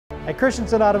At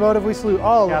Christensen Automotive, we salute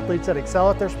all athletes that excel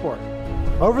at their sport.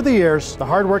 Over the years, the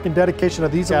hard work and dedication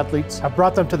of these athletes have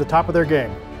brought them to the top of their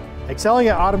game. Excelling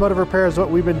at automotive repair is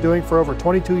what we've been doing for over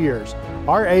 22 years.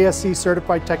 Our ASC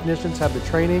certified technicians have the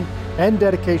training and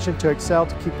dedication to excel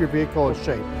to keep your vehicle in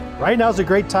shape. Right now is a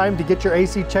great time to get your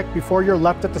AC checked before you're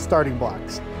left at the starting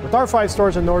blocks. With our 5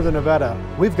 stores in Northern Nevada,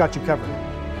 we've got you covered.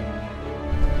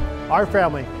 Our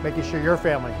family, making sure your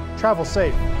family travels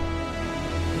safe.